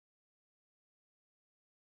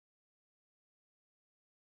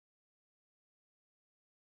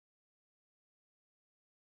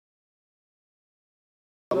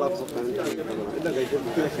Number 2.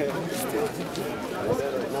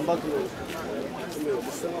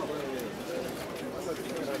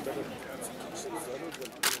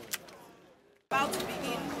 About to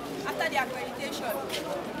begin after the accreditation,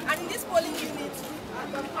 and in this polling unit,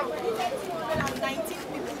 accredited 219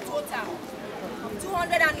 people total.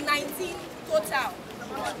 219 total.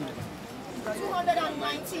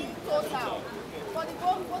 219 total. For the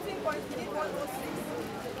voting points, we did 106.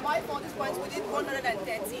 Why for this point we did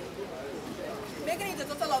 113, making it a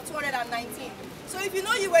total of 219. So if you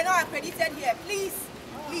know you were not accredited here, please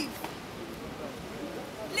leave.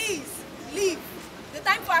 Please leave. The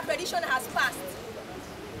time for accreditation has passed.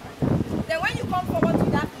 Then when you come forward to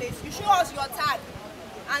that place, you show us your tag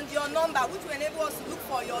and your number, which will enable us to look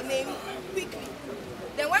for your name quickly.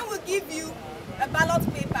 Then when we give you a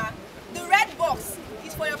ballot paper, the red box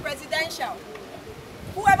is for your presidential.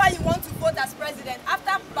 Whoever you want to vote as president,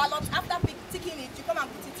 after ballot, after ticking it, you come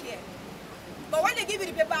and put it here. But when they give you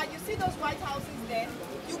the paper, you see those white houses there,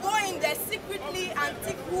 you go in there secretly and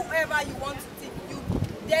tick whoever you want to tick.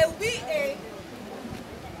 There will be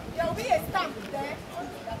a stamp there.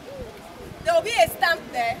 There will be a stamp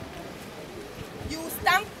there. You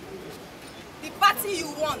stamp the party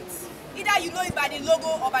you want. Either you know it by the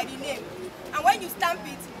logo or by the name. And when you stamp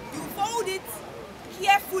it, you fold it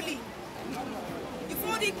carefully. You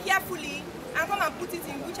fold it carefully and come and put it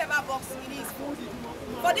in whichever box it is.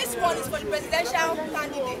 For this one is for the presidential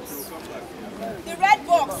candidates. The red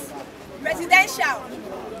box, presidential.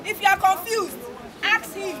 If you are confused,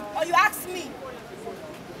 ask him or you ask me.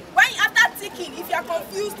 When after ticking, if you are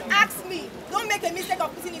confused, ask me. Don't make a mistake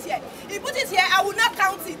of putting it here. If you put it here, I will not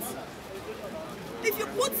count it. If you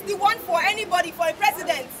put the one for anybody, for a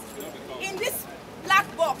president, in this black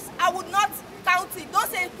box, I would not count it. Don't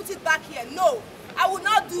say put it back here. No, I will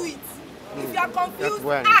not do it. If you are confused,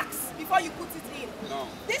 ask before you put it in. No.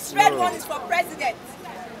 This red one is for president,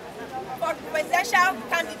 for presidential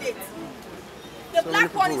candidate. The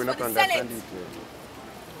black one is for the Senate.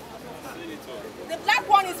 The black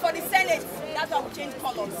one is for the Senate. That's why we change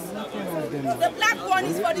colors. The black one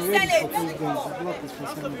is for the Senate.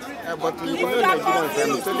 But if you are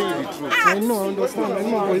confused, ask. I know, I understand. I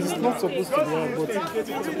know, but it's not supposed to be on.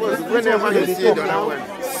 But whenever you see it on that one.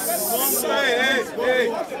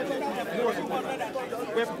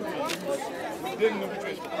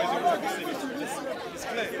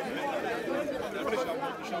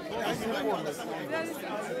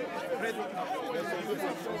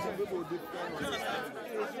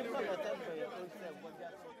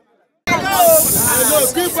 Hello.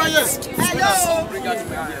 Keep quiet. Hello.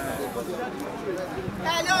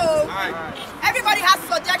 Hello. Everybody has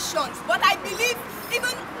suggestions, but I believe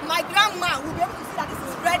even my grandma will be able to see that this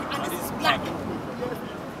is red and this is black.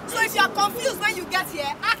 So if you are confused when you get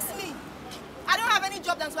here, ask me. I don't have any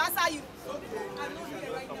job than to answer you. I'm not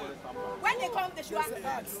here right now. When they come, they should ask.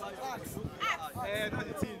 Ask.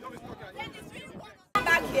 Come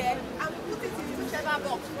back here and put it in whichever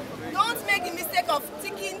box. Don't make the mistake of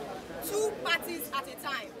ticking 2 parties at a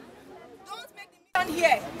time. Don't make the mistake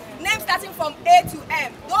here. Name starting from A to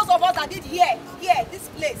M. Those of us that did here, this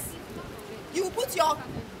place. You will put your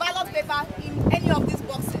ballot paper in any of these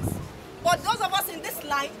boxes. But those of us in this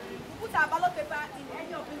line, we put our ballot paper in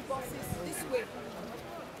any of these boxes this way.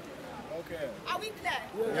 Okay. Are we clear?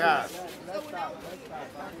 Yeah. So we now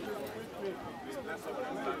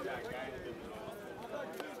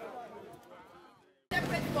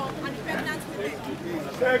separate form and the pregnant women.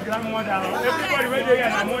 Say grandmother, everybody where they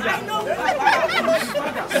are mother. I know. I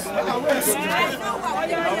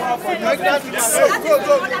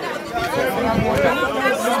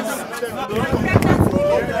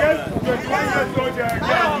know.